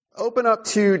Open up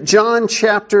to John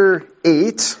chapter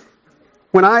 8.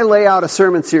 When I lay out a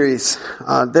sermon series,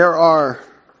 there are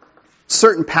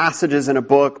certain passages in a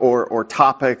book or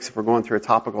topics, if we're going through a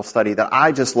topical study, that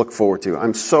I just look forward to.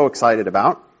 I'm so excited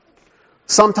about.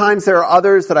 Sometimes there are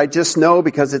others that I just know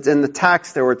because it's in the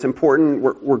text or it's important.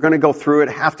 We're going to go through it,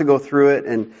 have to go through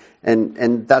it,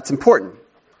 and that's important.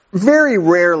 Very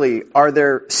rarely are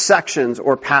there sections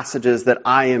or passages that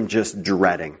I am just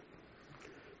dreading.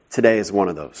 Today is one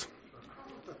of those.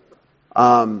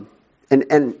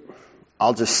 And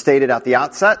I'll just state it at the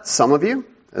outset. Some of you,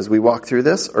 as we walk through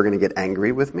this, are going to get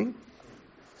angry with me.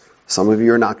 Some of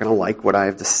you are not going to like what I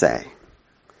have to say.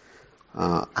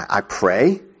 I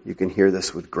pray you can hear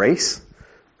this with grace,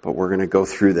 but we're going to go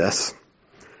through this.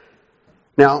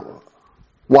 Now,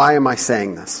 why am I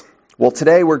saying this? Well,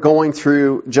 today we're going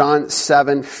through John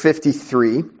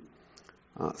 7:53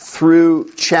 through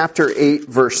chapter 8,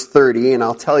 verse 30, and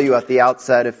I'll tell you at the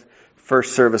outset, if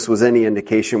first service was any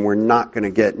indication, we're not going to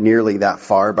get nearly that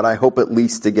far, but I hope at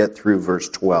least to get through verse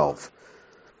 12.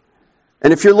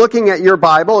 And if you're looking at your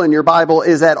Bible, and your Bible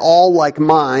is at all like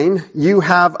mine, you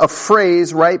have a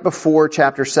phrase right before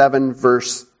chapter 7,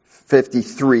 verse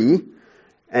 53,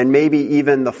 and maybe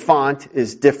even the font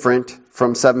is different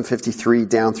from 7:53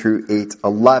 down through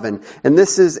 8:11. And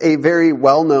this is a very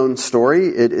well-known story.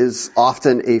 It is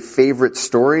often a favorite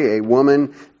story, a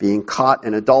woman being caught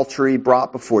in adultery,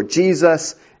 brought before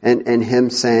Jesus, and him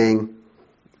saying,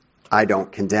 "I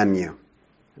don't condemn you."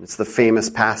 And it's the famous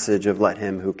passage of let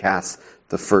him who casts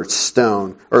the first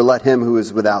stone, or let him who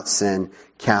is without sin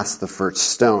cast the first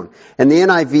stone. And the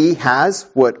NIV has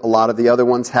what a lot of the other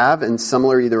ones have, and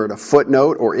similar either at a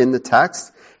footnote or in the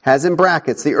text, has in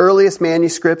brackets, the earliest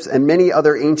manuscripts and many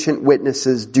other ancient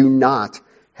witnesses do not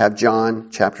have John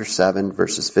chapter 7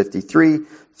 verses 53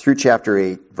 through chapter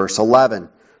 8 verse 11.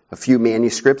 A few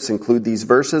manuscripts include these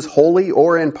verses wholly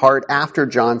or in part after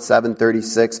John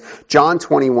 7:36, John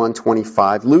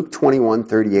 21:25, Luke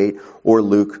 21:38, or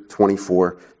Luke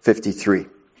 24:53.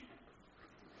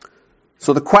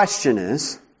 So the question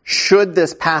is, should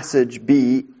this passage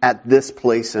be at this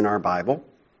place in our Bible,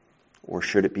 or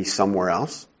should it be somewhere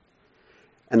else?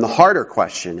 And the harder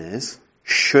question is,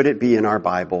 should it be in our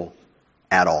Bible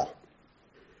at all?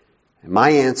 And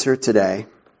my answer today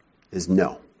is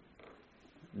no.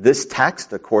 This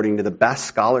text, according to the best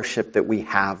scholarship that we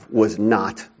have, was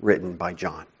not written by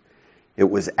John. It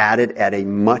was added at a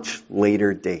much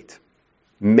later date.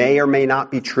 May or may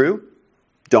not be true,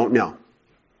 don't know.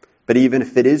 But even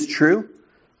if it is true,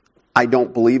 I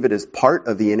don't believe it is part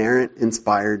of the inerrant,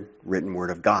 inspired, written Word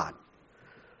of God.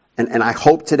 And I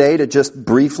hope today to just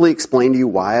briefly explain to you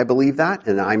why I believe that.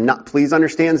 And I'm not, please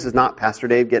understand, this is not Pastor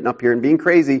Dave getting up here and being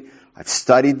crazy. I've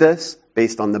studied this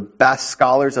based on the best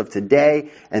scholars of today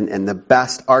and the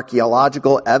best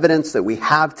archaeological evidence that we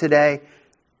have today.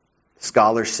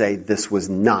 Scholars say this was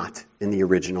not in the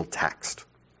original text.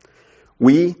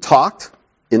 We talked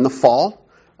in the fall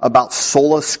about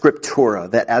sola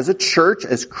scriptura, that as a church,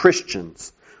 as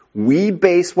Christians, we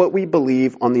base what we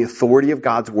believe on the authority of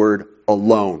God's Word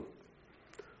alone.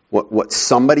 What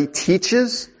somebody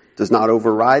teaches does not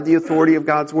override the authority of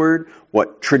God's Word.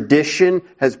 What tradition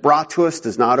has brought to us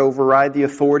does not override the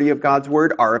authority of God's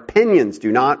Word. Our opinions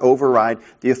do not override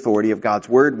the authority of God's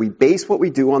Word. We base what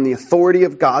we do on the authority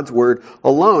of God's Word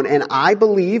alone. And I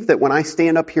believe that when I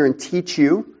stand up here and teach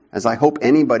you, as I hope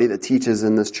anybody that teaches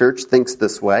in this church thinks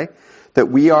this way, that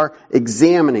we are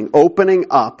examining, opening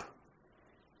up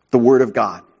the Word of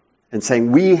God and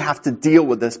saying we have to deal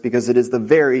with this because it is the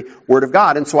very Word of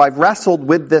God. And so I've wrestled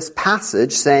with this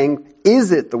passage saying,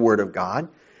 is it the Word of God?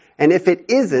 And if it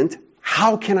isn't,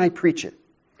 how can I preach it?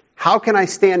 How can I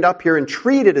stand up here and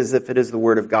treat it as if it is the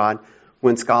Word of God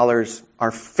when scholars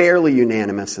are fairly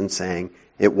unanimous in saying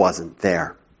it wasn't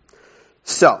there?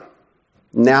 So,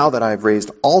 now that I've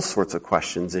raised all sorts of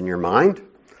questions in your mind,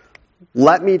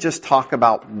 let me just talk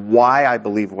about why I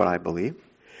believe what I believe.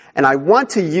 And I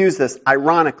want to use this,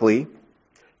 ironically,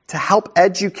 to help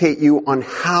educate you on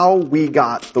how we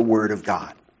got the Word of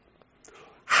God.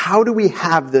 How do we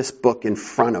have this book in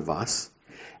front of us,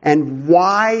 and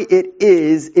why it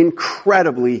is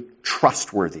incredibly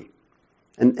trustworthy?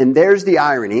 And there's the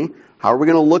irony. How are we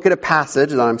going to look at a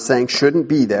passage that I'm saying shouldn't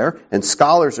be there, and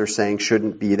scholars are saying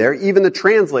shouldn't be there, even the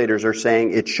translators are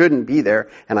saying it shouldn't be there,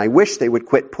 and I wish they would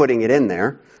quit putting it in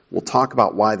there. We'll talk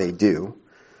about why they do.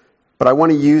 But I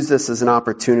want to use this as an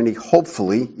opportunity,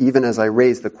 hopefully, even as I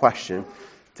raise the question,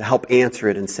 to help answer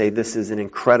it and say this is an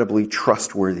incredibly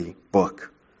trustworthy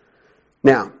book.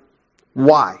 Now,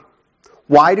 why?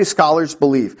 Why do scholars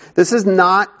believe? This is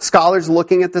not scholars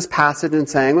looking at this passage and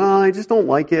saying, well, I just don't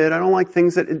like it. I don't like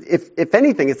things that, if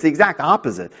anything, it's the exact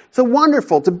opposite. It's a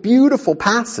wonderful, it's a beautiful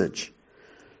passage.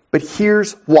 But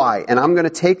here's why. And I'm going to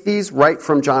take these right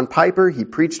from John Piper. He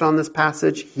preached on this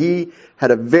passage. He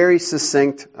had a very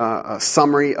succinct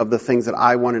summary of the things that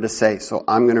I wanted to say. So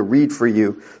I'm going to read for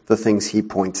you the things he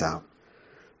points out.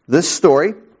 This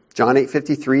story, John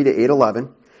 8:53 to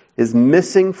 8:11, is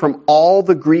missing from all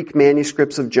the Greek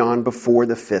manuscripts of John before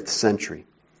the 5th century.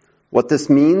 What this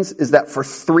means is that for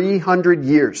 300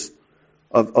 years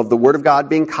of the Word of God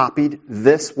being copied,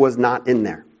 this was not in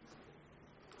there.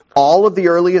 All of the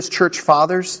earliest church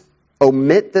fathers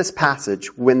omit this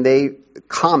passage when they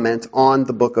comment on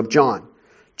the book of John.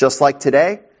 Just like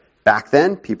today, back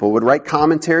then, people would write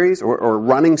commentaries or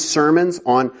running sermons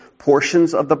on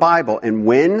portions of the Bible. And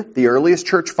when the earliest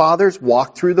church fathers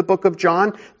walked through the book of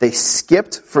John, they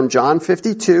skipped from John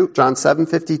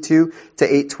 7:52 to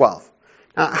 8:12.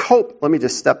 Now, let me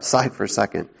just step aside for a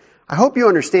second. I hope you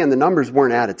understand the numbers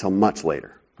weren't added till much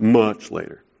later. Much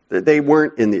later. They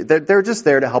weren't they're just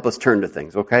there to help us turn to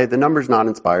things, okay? The number's not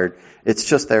inspired. It's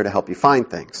just there to help you find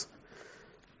things.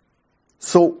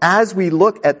 So as we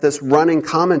look at this running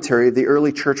commentary of the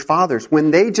early church fathers,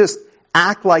 when they just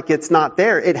act like it's not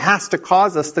there, it has to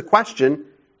cause us to question,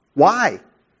 why?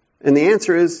 And the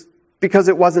answer is because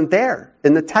it wasn't there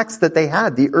in the text that they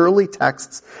had, the early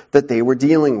texts that they were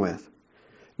dealing with.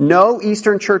 No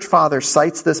Eastern church father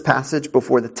cites this passage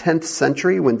before the 10th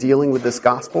century when dealing with this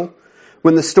gospel.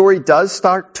 When the story does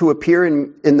start to appear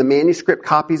in the manuscript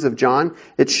copies of John,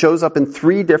 it shows up in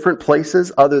 3 different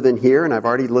places other than here, and I've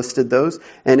already listed those.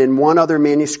 And in one other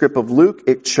manuscript of Luke,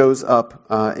 it shows up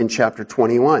in chapter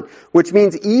 21. Which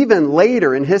means even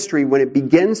later in history, when it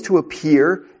begins to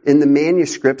appear in the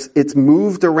manuscripts, it's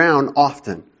moved around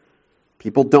often.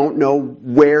 People don't know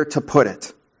where to put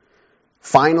it.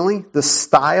 Finally, the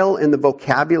style and the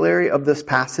vocabulary of this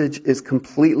passage is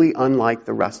completely unlike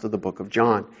the rest of the book of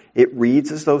John. It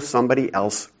reads as though somebody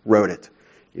else wrote it.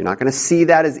 You're not going to see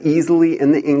that as easily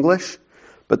in the English,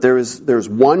 but there's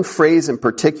one phrase in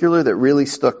particular that really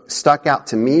stuck out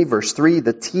to me, verse 3,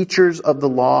 the teachers of the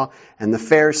law and the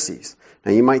Pharisees.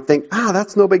 Now you might think,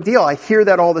 that's no big deal. I hear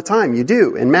that all the time. You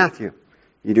do in Matthew.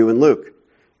 You do in Luke.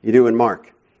 You do in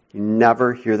Mark. You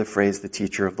never hear the phrase the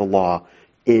teacher of the law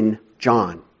in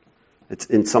John. It's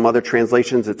in some other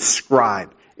translations, it's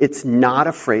scribe. It's not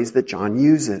a phrase that John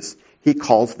uses. He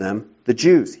calls them the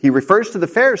Jews. He refers to the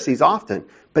Pharisees often,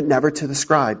 but never to the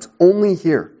scribes. Only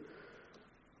here.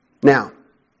 Now,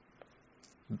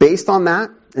 based on that,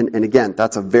 and again,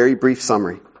 that's a very brief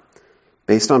summary,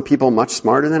 based on people much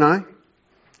smarter than I,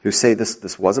 who say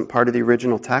this wasn't part of the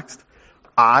original text,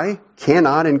 I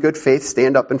cannot in good faith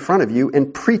stand up in front of you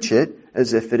and preach it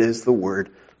as if it is the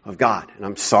Word of God. And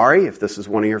I'm sorry if this is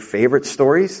one of your favorite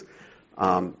stories.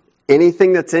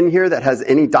 Anything that's in here that has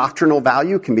any doctrinal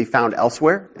value can be found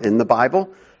elsewhere in the Bible.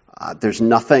 There's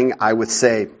nothing, I would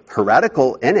say,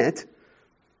 heretical in it,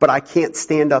 but I can't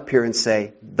stand up here and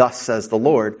say, thus says the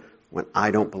Lord, when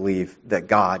I don't believe that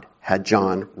God had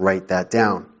John write that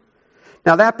down.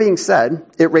 Now that being said,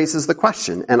 it raises the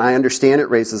question, and I understand it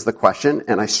raises the question,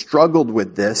 and I struggled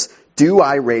with this. Do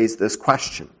I raise this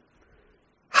question?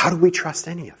 How do we trust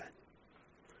any of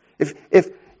it? If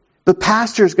the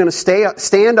pastor is going to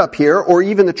stand up here, or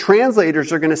even the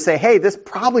translators are going to say, hey, this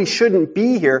probably shouldn't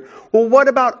be here. Well, what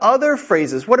about other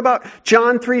phrases? What about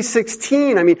John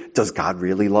 3:16? I mean, does God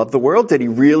really love the world? Did He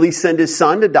really send His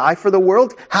Son to die for the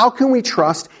world? How can we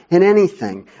trust in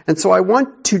anything? And so I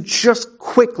want to just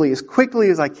as quickly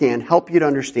as I can, help you to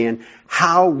understand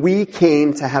how we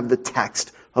came to have the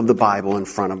text of the Bible in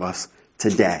front of us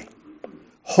today.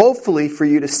 Hopefully for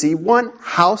you to see, one,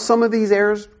 how some of these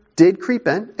errors did creep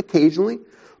in occasionally,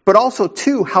 but also,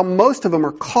 two, how most of them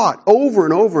are caught over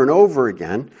and over and over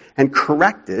again and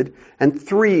corrected, and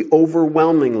three,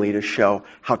 overwhelmingly to show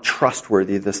how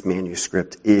trustworthy this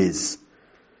manuscript is.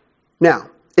 Now,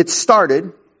 it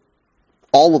started,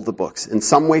 all of the books, in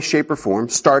some way, shape, or form,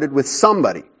 started with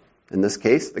somebody. In this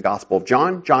case, the Gospel of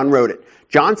John. John wrote it.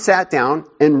 John sat down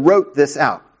and wrote this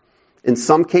out. In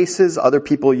some cases, other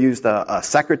people used a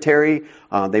secretary.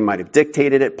 They might have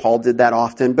dictated it. Paul did that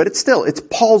often. But it's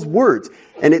Paul's words.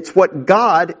 And it's what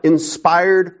God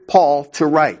inspired Paul to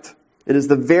write. It is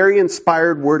the very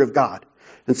inspired Word of God.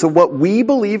 And so what we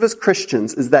believe as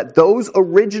Christians is that those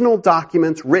original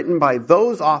documents written by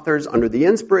those authors under the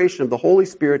inspiration of the Holy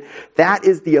Spirit, that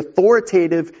is the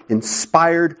authoritative,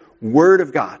 inspired Word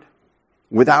of God,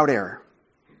 without error.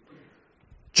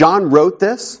 John wrote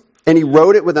this. And he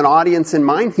wrote it with an audience in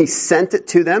mind. He sent it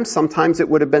to them. Sometimes it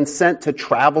would have been sent to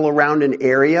travel around an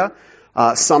area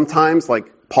Sometimes,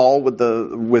 like Paul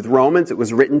with Romans, it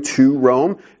was written to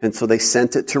Rome, and so they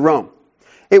sent it to Rome.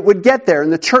 It would get there,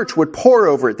 and the church would pore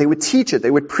over it. They would teach it.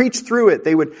 They would preach through it.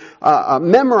 They would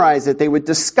memorize it. They would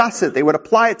discuss it. They would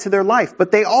apply it to their life.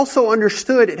 But they also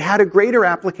understood it had a greater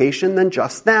application than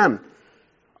just them.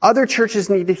 Other churches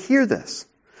need to hear this.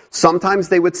 Sometimes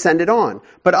they would send it on,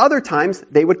 but other times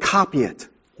they would copy it,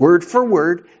 word for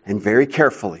word, and very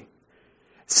carefully.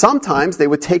 Sometimes they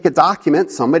would take a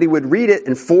document, somebody would read it,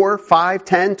 and 4, 5,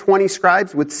 10, 20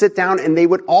 scribes would sit down and they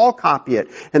would all copy it.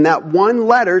 And that one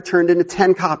letter turned into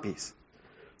 10 copies.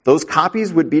 Those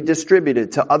copies would be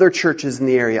distributed to other churches in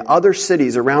the area, other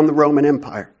cities around the Roman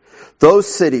Empire. Those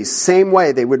cities, same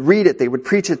way, they would read it, they would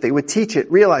preach it, they would teach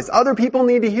it, realize other people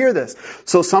need to hear this.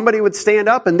 So somebody would stand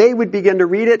up and they would begin to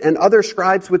read it, and other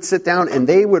scribes would sit down and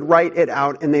they would write it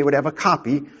out, and they would have a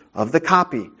copy of the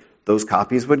copy. Those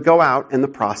copies would go out, and the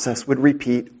process would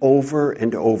repeat over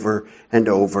and over and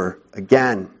over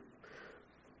again.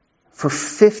 For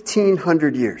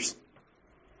 1,500 years,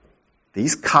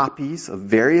 these copies of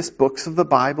various books of the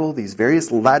Bible, these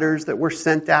various letters that were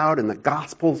sent out, and the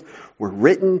Gospels were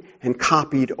written and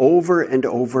copied over and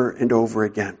over and over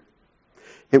again.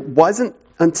 It wasn't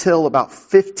until about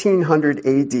 1500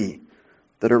 AD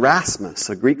that Erasmus,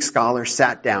 a Greek scholar,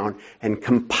 sat down and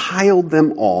compiled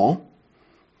them all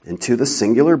into the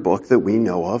singular book that we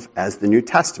know of as the New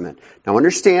Testament. Now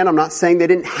understand, I'm not saying they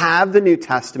didn't have the New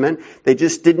Testament, they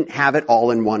just didn't have it all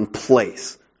in one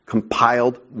place,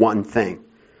 compiled one thing.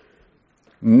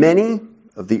 Many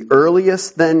of the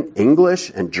earliest then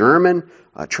English and German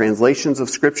translations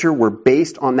of Scripture were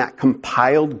based on that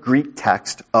compiled Greek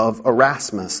text of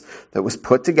Erasmus that was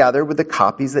put together with the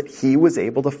copies that he was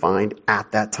able to find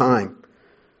at that time.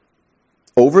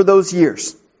 Over those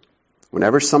years,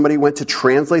 whenever somebody went to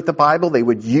translate the Bible, they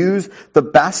would use the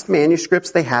best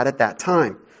manuscripts they had at that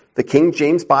time. The King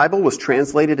James Bible was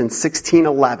translated in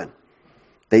 1611.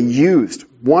 They used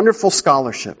wonderful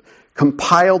scholarship,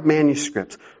 compiled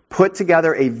manuscripts, put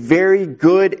together a very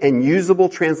good and usable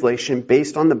translation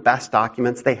based on the best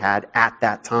documents they had at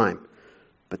that time.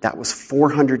 But that was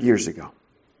 400 years ago.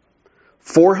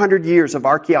 400 years of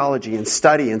archaeology and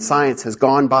study and science has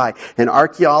gone by, and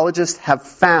archaeologists have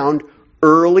found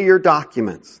earlier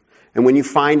documents. And when you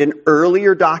find an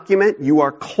earlier document, you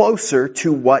are closer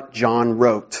to what John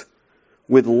wrote,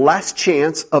 with less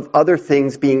chance of other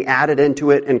things being added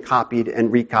into it and copied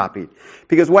and recopied.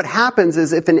 Because what happens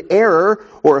is if an error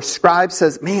or a scribe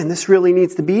says, man, this really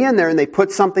needs to be in there, and they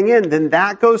put something in, then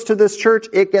that goes to this church,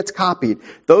 it gets copied.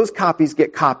 Those copies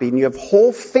get copied, and you have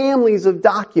whole families of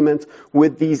documents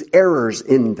with these errors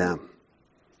in them.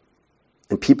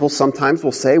 And people sometimes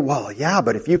will say, well, yeah,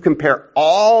 but if you compare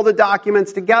all the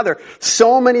documents together,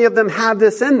 so many of them have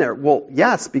this in there. Well,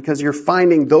 yes, because you're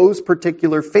finding those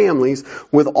particular families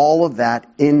with all of that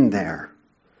in there.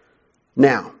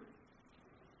 Now,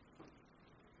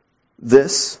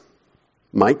 this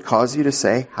might cause you to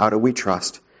say, how do we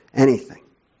trust anything?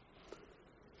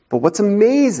 But what's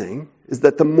amazing is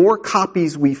that the more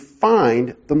copies we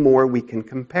find, the more we can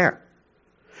compare.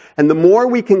 And the more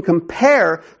we can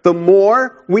compare, the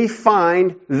more we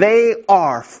find they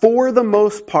are, for the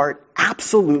most part,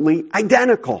 absolutely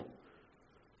identical.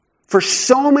 For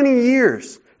so many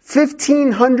years,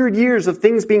 1,500 years of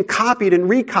things being copied and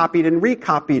recopied and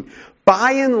recopied,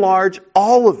 by and large,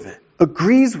 all of it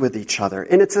agrees with each other,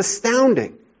 and it's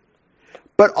astounding.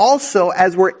 But also,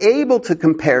 as we're able to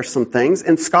compare some things,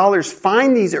 and scholars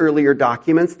find these earlier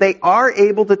documents, they are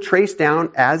able to trace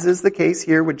down, as is the case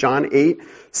here with John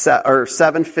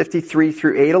 7:53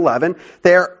 through 8:11,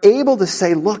 they are able to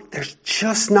say, look, there's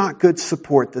just not good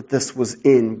support that this was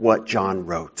in what John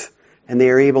wrote. And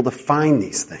they are able to find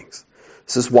these things.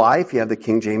 This is why, if you have the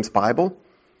King James Bible,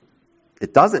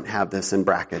 it doesn't have this in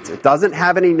brackets. It doesn't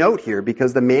have any note here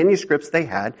because the manuscripts they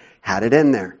had it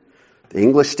in there. The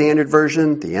English Standard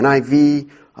Version, the NIV,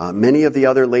 many of the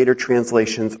other later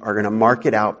translations are going to mark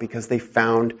it out because they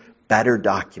found better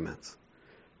documents.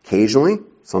 Occasionally,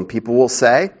 some people will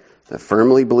say that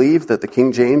firmly believe that the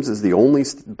King James is the only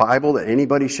Bible that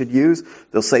anybody should use.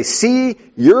 They'll say, see,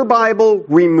 your Bible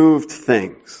removed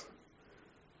things.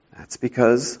 That's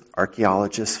because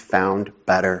archaeologists found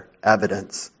better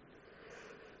evidence.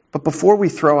 But before we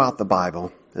throw out the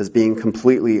Bible as being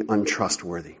completely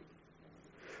untrustworthy,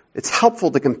 it's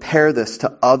helpful to compare this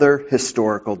to other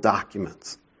historical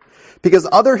documents. Because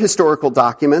other historical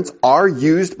documents are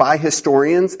used by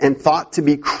historians and thought to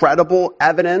be credible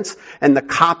evidence, and the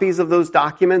copies of those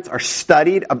documents are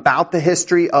studied about the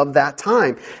history of that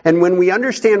time. And when we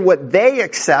understand what they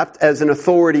accept as an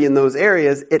authority in those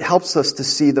areas, it helps us to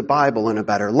see the Bible in a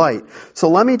better light. So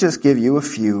let me just give you a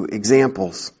few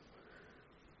examples.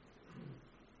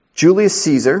 Julius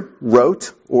Caesar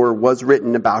wrote, or was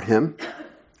written about him,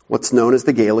 what's known as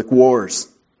the Gallic Wars.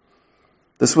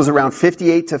 This was around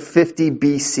 58 to 50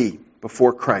 BC,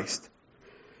 before Christ.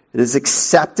 It is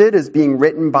accepted as being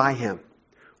written by him.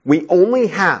 We only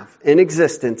have in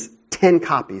existence 10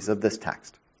 copies of this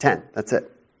text. 10, that's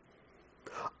it.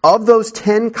 Of those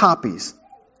 10 copies,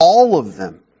 all of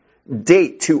them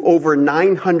date to over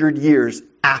 900 years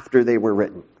after they were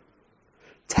written.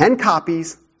 10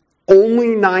 copies,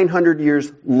 only 900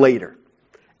 years later.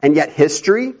 And yet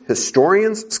history,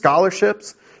 historians,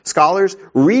 scholars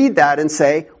read that and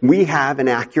say, we have an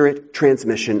accurate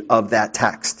transmission of that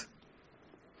text.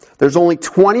 There's only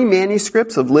 20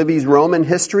 manuscripts of Livy's Roman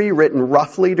history written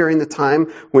roughly during the time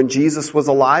when Jesus was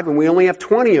alive, and we only have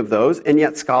 20 of those, and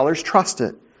yet scholars trust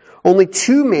it. Only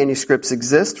 2 manuscripts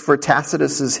exist for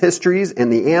Tacitus's histories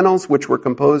and the Annals, which were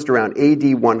composed around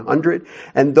AD 100,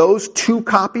 and those 2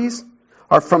 copies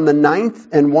are from the 9th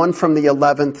and one from the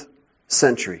 11th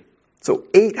century. So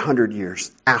 800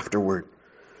 years afterward.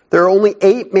 There are only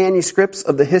 8 manuscripts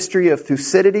of the history of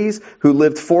Thucydides, who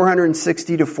lived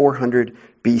 460 to 400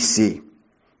 BC.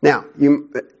 Now,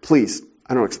 please,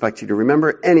 I don't expect you to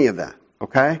remember any of that,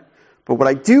 okay? But what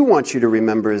I do want you to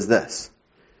remember is this.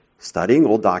 Studying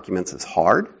old documents is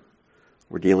hard.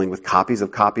 We're dealing with copies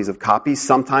of copies of copies.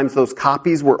 Sometimes those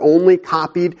copies were only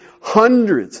copied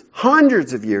hundreds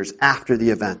of years after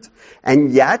the event.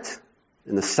 And yet,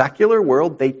 in the secular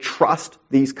world, they trust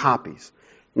these copies.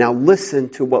 Now listen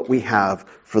to what we have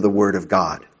for the Word of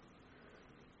God.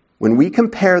 When we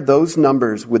compare those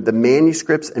numbers with the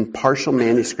manuscripts and partial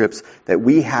manuscripts that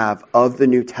we have of the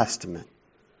New Testament,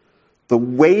 the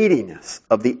weightiness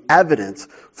of the evidence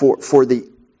for the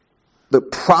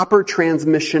proper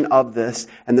transmission of this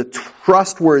and the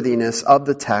trustworthiness of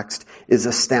the text is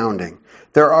astounding.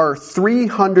 There are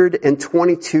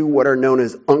 322 what are known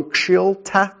as uncial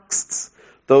texts.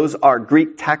 Those are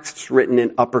Greek texts written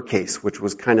in uppercase, which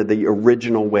was kind of the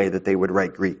original way that they would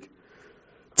write Greek.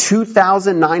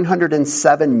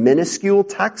 2,907 minuscule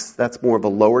texts, that's more of a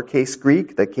lowercase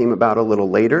Greek that came about a little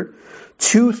later.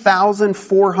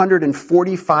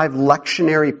 2,445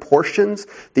 lectionary portions.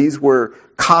 These were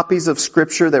copies of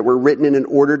Scripture that were written in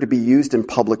order to be used in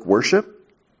public worship.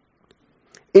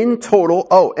 In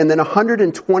total, and then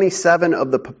 127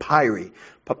 of the papyri.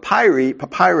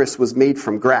 Papyrus was made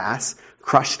from grass,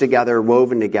 crushed together,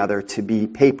 woven together to be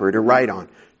paper to write on.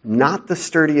 Not the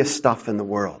sturdiest stuff in the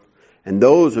world. And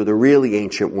those are the really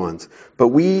ancient ones. But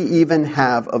we even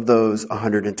have of those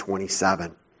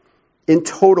 127. In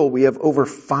total, we have over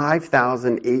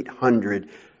 5,800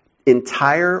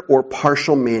 entire or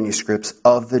partial manuscripts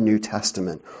of the New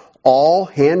Testament. All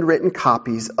handwritten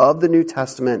copies of the New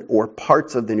Testament or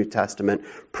parts of the New Testament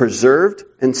preserved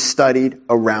and studied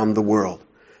around the world.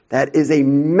 That is a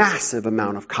massive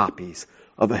amount of copies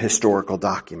of a historical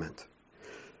document.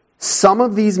 Some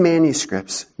of these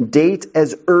manuscripts date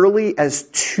as early as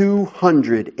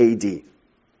 200 AD.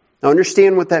 Now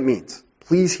understand what that means.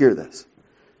 Please hear this.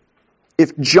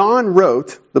 If John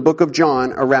wrote the book of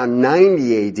John around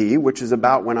 90 AD, which is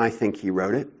about when I think he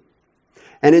wrote it,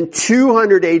 and in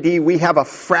 200 AD we have a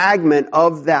fragment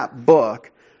of that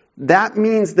book, that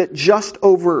means that just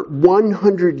over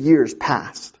 100 years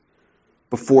passed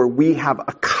before we have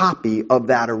a copy of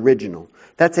that original.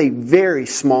 That's a very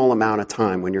small amount of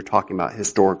time when you're talking about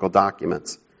historical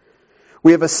documents.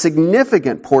 We have a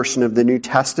significant portion of the New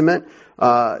Testament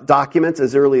documents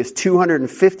as early as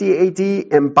 250 AD,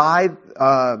 and by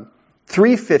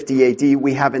 350 AD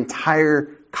we have entire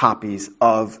copies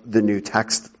of the New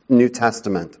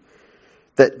Testament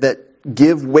that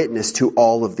give witness to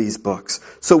all of these books.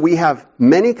 So we have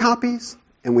many copies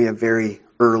and we have very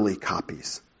early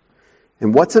copies.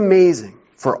 And what's amazing,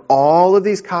 for all of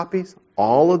these copies,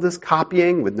 all of this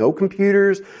copying with no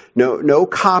computers, no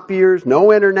copiers,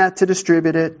 no internet to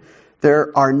distribute it,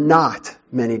 there are not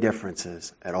many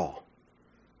differences at all.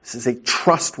 This is a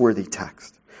trustworthy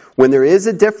text. When there is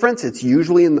a difference, it's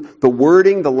usually in the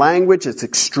wording, the language, it's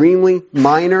extremely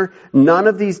minor. None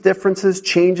of these differences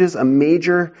changes a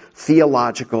major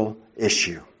theological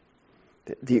issue.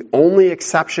 The only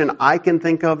exception I can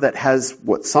think of that has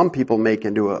what some people make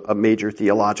into a major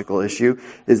theological issue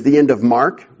is the end of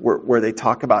Mark, where they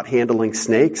talk about handling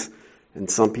snakes. And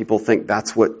some people think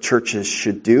that's what churches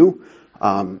should do.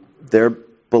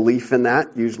 belief in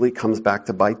that usually comes back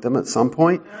to bite them at some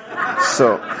point.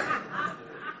 So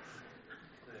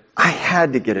I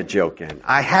had to get a joke in.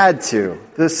 I had to.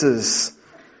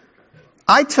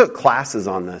 I took classes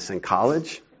on this in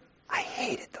college. I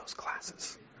hated those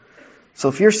classes. So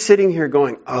if you're sitting here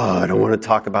going, oh, I don't want to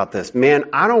talk about this. Man,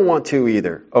 I don't want to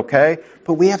either, okay?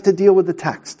 But we have to deal with the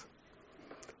text.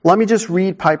 Let me just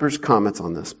read Piper's comments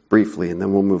on this briefly, and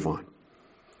then we'll move on.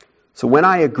 So when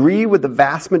I agree with the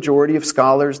vast majority of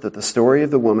scholars that the story of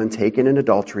the woman taken in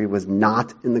adultery was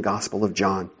not in the Gospel of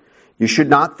John, you should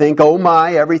not think, oh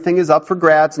my, everything is up for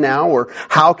grabs now, or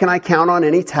how can I count on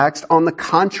any text? On the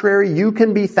contrary, you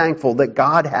can be thankful that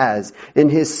God has, in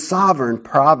His sovereign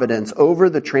providence over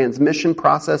the transmission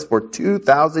process for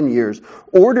 2,000 years,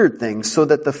 ordered things so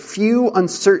that the few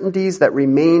uncertainties that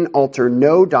remain alter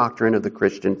no doctrine of the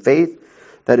Christian faith.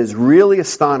 That is really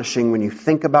astonishing when you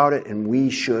think about it, and we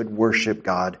should worship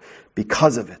God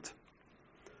because of it.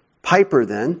 Piper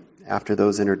then, after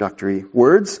those introductory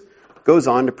words, goes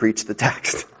on to preach the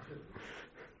text.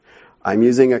 I'm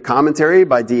using a commentary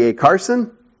by D.A.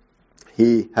 Carson.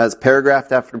 He has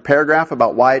paragraph after paragraph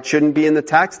about why it shouldn't be in the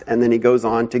text, and then he goes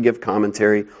on to give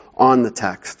commentary on the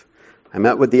text. I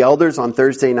met with the elders on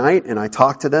Thursday night, and I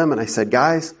talked to them, and I said,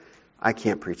 guys, I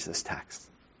can't preach this text.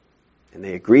 And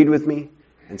they agreed with me.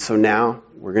 And so now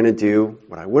we're going to do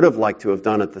what I would have liked to have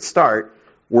done at the start.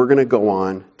 We're going to go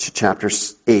on to chapter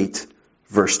 8,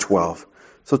 verse 12.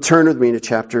 So turn with me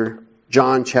to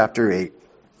John chapter 8,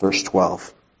 verse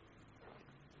 12.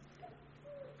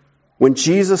 When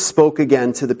Jesus spoke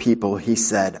again to the people, He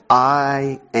said,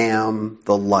 I am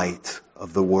the light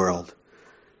of the world.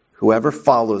 Whoever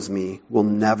follows me will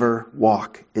never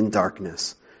walk in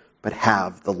darkness, but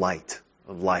have the light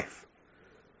of life.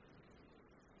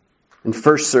 In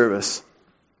first service,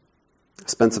 I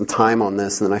spent some time on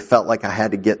this, and then I felt like I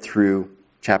had to get through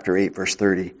chapter 8, verse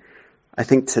 30. I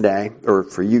think today, or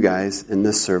for you guys in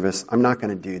this service, I'm not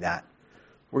going to do that.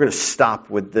 We're going to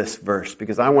stop with this verse,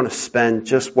 because I want to spend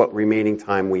just what remaining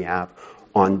time we have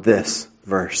on this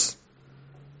verse.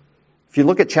 If you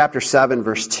look at chapter 7,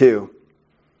 verse 2,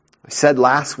 I said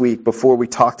last week before we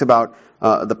talked about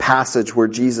the passage where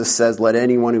Jesus says, let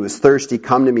anyone who is thirsty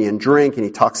come to me and drink, and He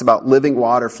talks about living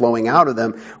water flowing out of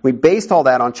them. We based all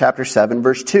that on chapter 7,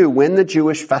 verse 2, when the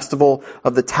Jewish festival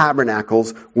of the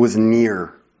tabernacles was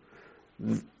near.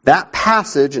 That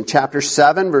passage in chapter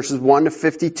 7, verses 1 to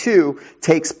 52,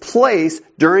 takes place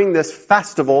during this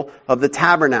festival of the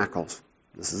tabernacles.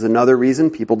 This is another reason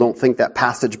people don't think that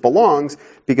passage belongs,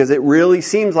 because it really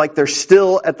seems like they're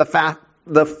still at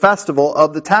the festival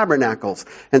of the tabernacles.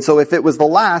 And so if it was the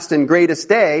last and greatest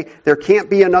day, there can't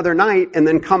be another night and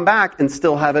then come back and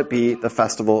still have it be the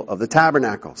festival of the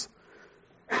tabernacles.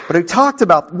 But I talked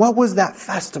about, what was that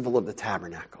festival of the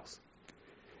tabernacles?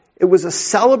 It was a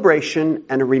celebration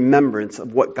and a remembrance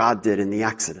of what God did in the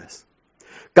Exodus.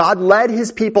 God led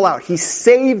His people out. He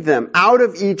saved them out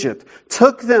of Egypt,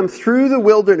 took them through the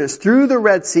wilderness, through the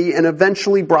Red Sea, and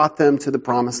eventually brought them to the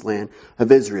promised land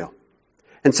of Israel.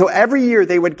 And so every year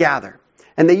they would gather.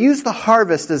 And they used the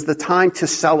harvest as the time to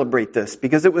celebrate this,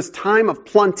 because it was time of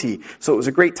plenty. So it was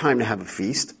a great time to have a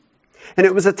feast. And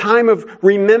it was a time of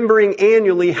remembering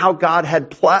annually how God had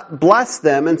blessed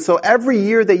them. And so every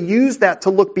year they used that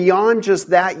to look beyond just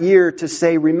that year to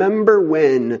say, remember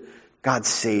when God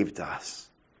saved us.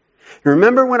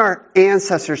 Remember when our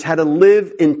ancestors had to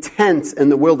live in tents in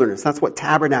the wilderness. That's what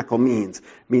tabernacle means. It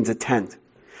means a tent.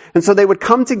 And so they would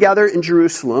come together in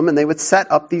Jerusalem, and they would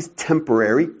set up these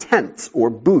temporary tents, or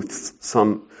booths,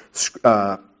 some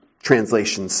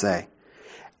translations say.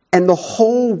 And the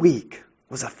whole week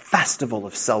was a festival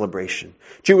of celebration.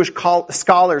 Jewish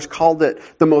scholars called it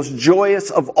the most joyous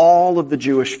of all of the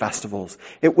Jewish festivals.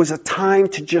 It was a time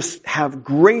to just have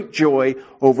great joy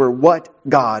over what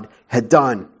God had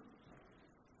done.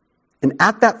 And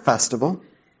at that festival,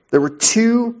 there were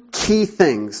two key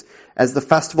things as the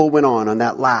festival went on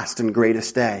that last and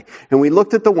greatest day. And we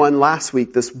looked at the one last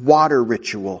week, this water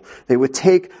ritual. They would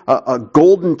take a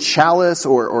golden chalice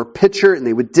or pitcher, and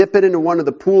they would dip it into one of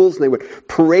the pools, and they would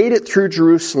parade it through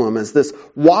Jerusalem as this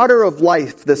water of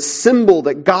life, this symbol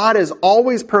that God has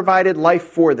always provided life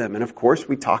for them. And of course,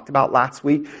 we talked about last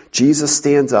week, Jesus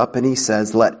stands up and He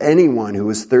says, let anyone who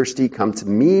is thirsty come to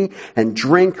me and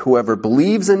drink. Whoever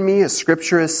believes in me, as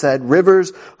Scripture has said,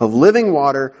 rivers of living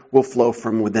water will flow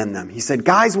from within them. He said,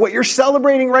 guys, what you're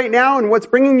celebrating right now and what's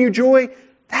bringing you joy,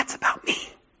 that's about me.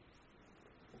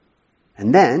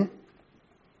 And then,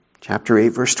 chapter 8,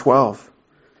 verse 12,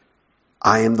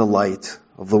 I am the light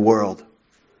of the world.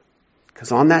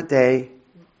 Because on that day,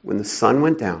 when the sun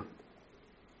went down,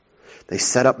 they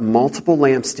set up multiple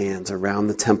lampstands around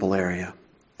the temple area.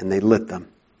 and they lit them.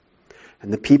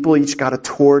 And the people each got a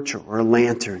torch or a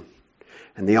lantern.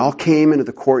 And they all came into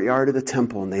the courtyard of the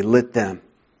temple and they lit them.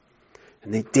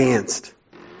 And they danced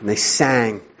and they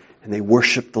sang and they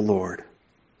worshiped the Lord.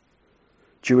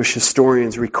 Jewish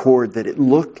historians record that it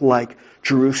looked like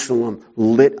Jerusalem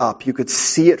lit up. You could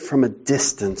see it from a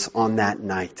distance on that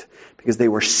night because they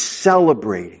were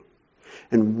celebrating.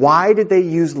 And why did they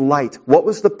use light? What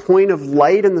was the point of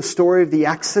light in the story of the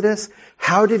Exodus?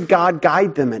 How did God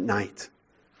guide them at night?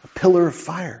 A pillar of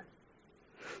fire.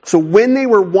 So when they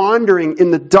were wandering in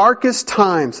the darkest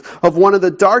times of one of the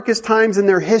darkest times in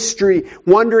their history,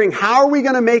 wondering, how are we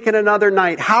going to make it another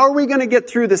night? How are we going to get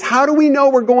through this? How do we know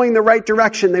we're going the right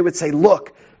direction? They would say,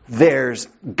 look, there's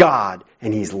God,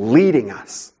 and He's leading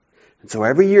us. And so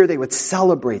every year they would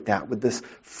celebrate that with this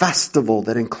festival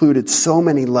that included so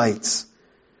many lights.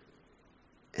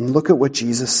 And look at what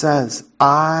Jesus says.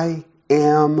 I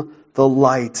am the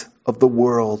light of the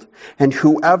world, and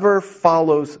whoever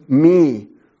follows me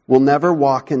will never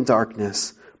walk in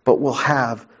darkness, but will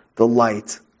have the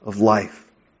light of life.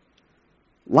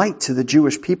 Light to the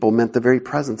Jewish people meant the very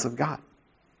presence of God.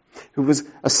 It was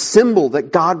a symbol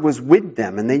that God was with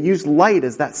them, and they used light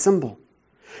as that symbol.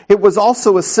 It was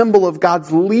also a symbol of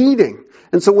God's leading.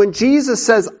 And so when Jesus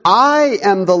says, I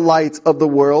am the light of the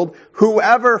world,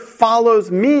 whoever follows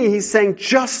me, He's saying,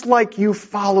 just like you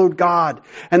followed God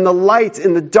and the light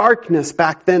in the darkness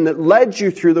back then that led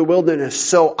you through the wilderness,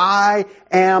 so I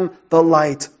am the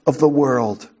light of the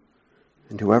world.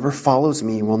 And whoever follows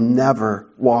me will never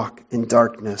walk in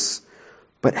darkness,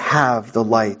 but have the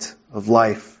light of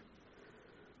life.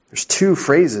 There's two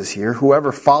phrases here.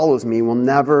 Whoever follows me will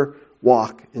never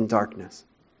walk in darkness.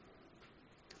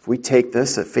 If we take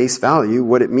this at face value,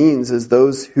 what it means is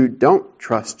those who don't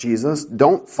trust Jesus,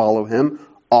 don't follow Him,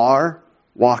 are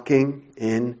walking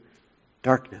in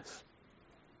darkness.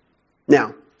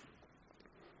 Now,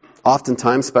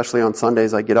 oftentimes, especially on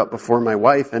Sundays, I get up before my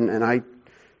wife and I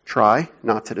try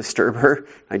not to disturb her.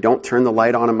 I don't turn the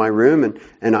light on in my room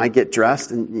and I get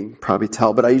dressed, and you can probably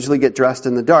tell, but I usually get dressed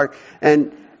in the dark.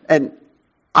 And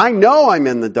I know I'm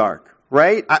in the dark,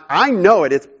 right? I know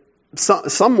it. It's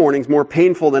some mornings more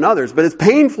painful than others, but it's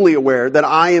painfully aware that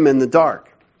I am in the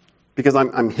dark because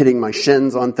I'm hitting my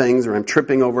shins on things or I'm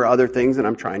tripping over other things and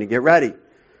I'm trying to get ready.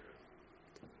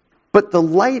 But the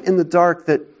light in the dark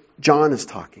that John is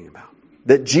talking about,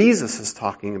 that Jesus is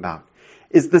talking about,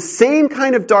 is the same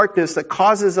kind of darkness that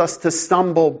causes us to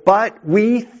stumble, but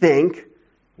we think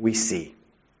we see.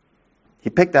 He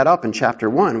picked that up in chapter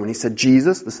 1 when he said,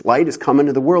 Jesus, this light has come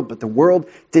into the world, but the world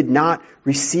did not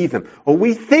receive Him. Well,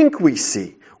 we think we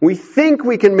see. We think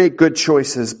we can make good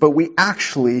choices, but we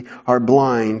actually are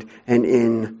blind and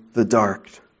in the dark.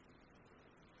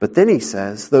 But then he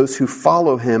says, those who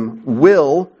follow Him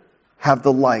will have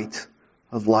the light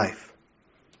of life.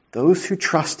 Those who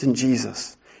trust in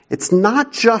Jesus. It's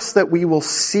not just that we will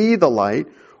see the light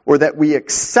or that we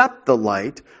accept the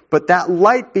light, but that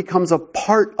light becomes a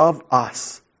part of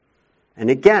us. And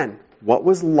again, what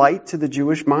was light to the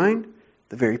Jewish mind?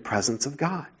 The very presence of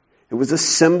God. It was a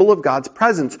symbol of God's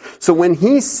presence. So when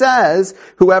He says,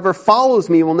 whoever follows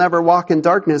me will never walk in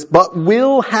darkness, but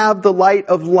will have the light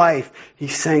of life,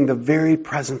 He's saying the very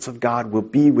presence of God will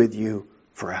be with you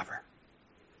forever.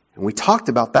 And we talked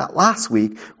about that last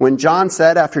week when John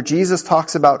said, after Jesus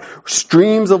talks about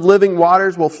streams of living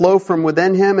waters will flow from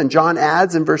within Him, and John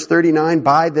adds in verse 39,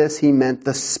 by this He meant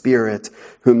the Spirit,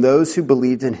 whom those who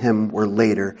believed in Him were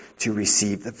later to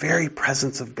receive. The very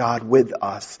presence of God with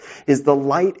us is the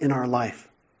light in our life.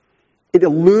 It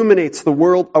illuminates the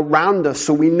world around us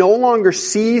so we no longer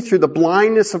see through the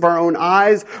blindness of our own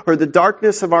eyes or the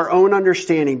darkness of our own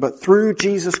understanding, but through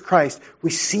Jesus Christ, we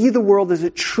see the world as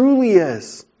it truly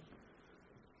is.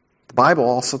 The Bible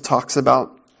also talks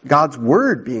about God's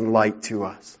Word being light to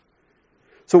us.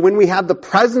 So when we have the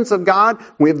presence of God,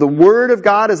 we have the Word of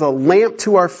God as a lamp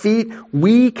to our feet,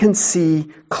 we can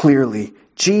see clearly.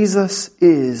 Jesus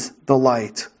is the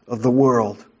light of the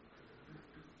world.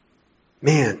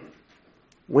 Man,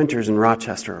 winters in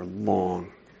Rochester are long.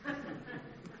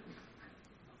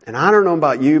 And I don't know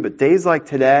about you, but days like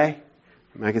today,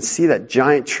 I can see that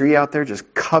giant tree out there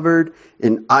just covered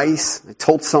in ice. I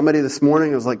told somebody this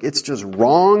morning, I was like, it's just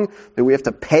wrong that we have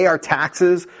to pay our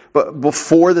taxes but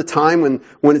before the time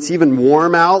when it's even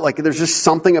warm out. Like there's just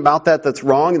something about that that's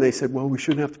wrong. And they said, well, we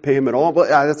shouldn't have to pay them at all. But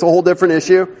that's a whole different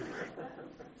issue.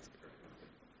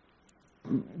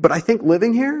 But I think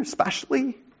living here,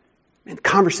 especially,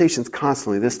 conversations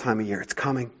constantly this time of year. It's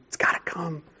coming. It's got to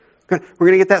come. We're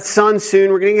going to get that sun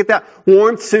soon. We're going to get that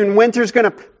warmth soon. Winter's going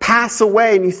to pass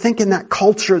away. And you think in that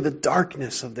culture, the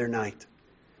darkness of their night,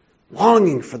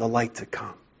 longing for the light to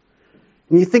come.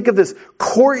 And you think of this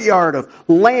courtyard of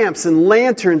lamps and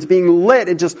lanterns being lit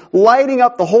and just lighting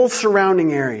up the whole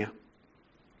surrounding area.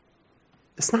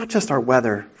 It's not just our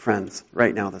weather, friends,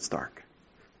 right now that's dark.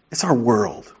 It's our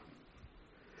world.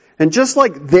 And just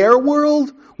like their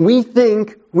world, we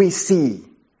think we see.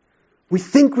 We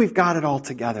think we've got it all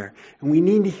together. And we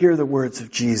need to hear the words of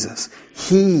Jesus.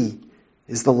 He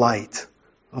is the light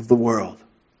of the world.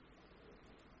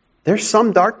 There's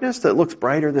some darkness that looks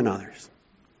brighter than others.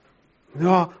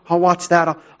 Oh, I'll watch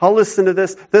that. I'll listen to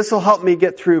this. This will help me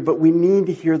get through. But we need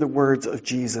to hear the words of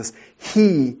Jesus.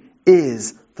 He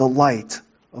is the light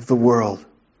of the world.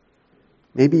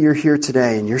 Maybe you're here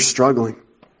today and you're struggling.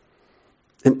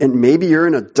 And maybe you're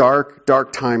in a dark,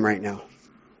 dark time right now.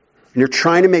 And you're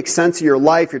trying to make sense of your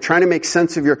life. You're trying to make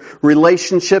sense of your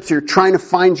relationships. You're trying to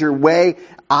find your way.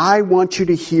 I want you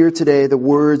to hear today the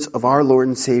words of our Lord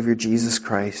and Savior, Jesus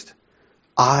Christ.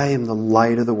 I am the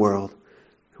light of the world.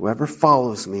 Whoever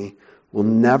follows me will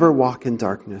never walk in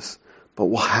darkness, but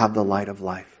will have the light of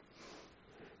life.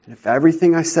 And if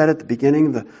everything I said at the beginning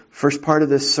of the first part of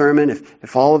this sermon,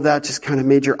 if all of that just kind of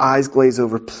made your eyes glaze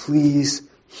over, please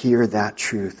hear that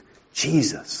truth.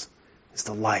 Jesus is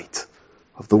the light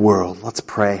of the world. Let's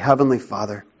pray. Heavenly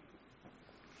Father,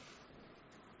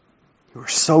 you are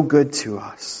so good to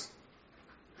us.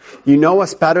 You know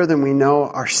us better than we know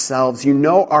ourselves. You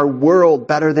know our world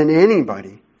better than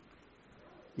anybody.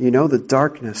 You know the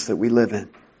darkness that we live in.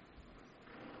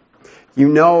 You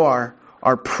know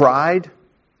our pride,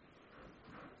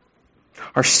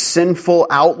 our sinful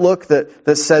outlook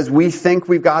that says we think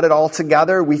we've got it all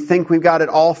together. We think we've got it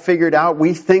all figured out.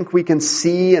 We think we can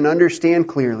see and understand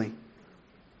clearly.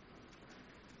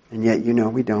 And yet you know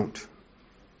we don't.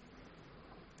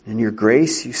 In your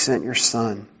grace, you sent your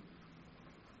Son.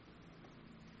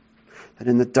 That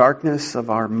in the darkness of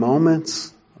our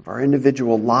moments, of our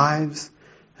individual lives,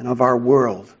 and of our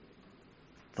world,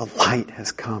 the light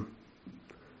has come.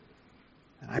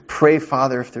 And I pray,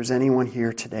 Father, if there's anyone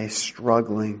here today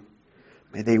struggling,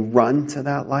 may they run to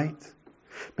that light.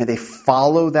 May they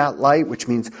follow that light, which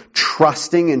means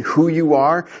trusting in who you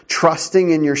are, trusting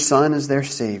in your Son as their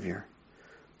Savior,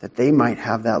 that they might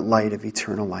have that light of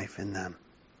eternal life in them.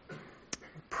 I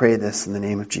pray this in the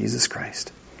name of Jesus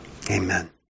Christ. Amen.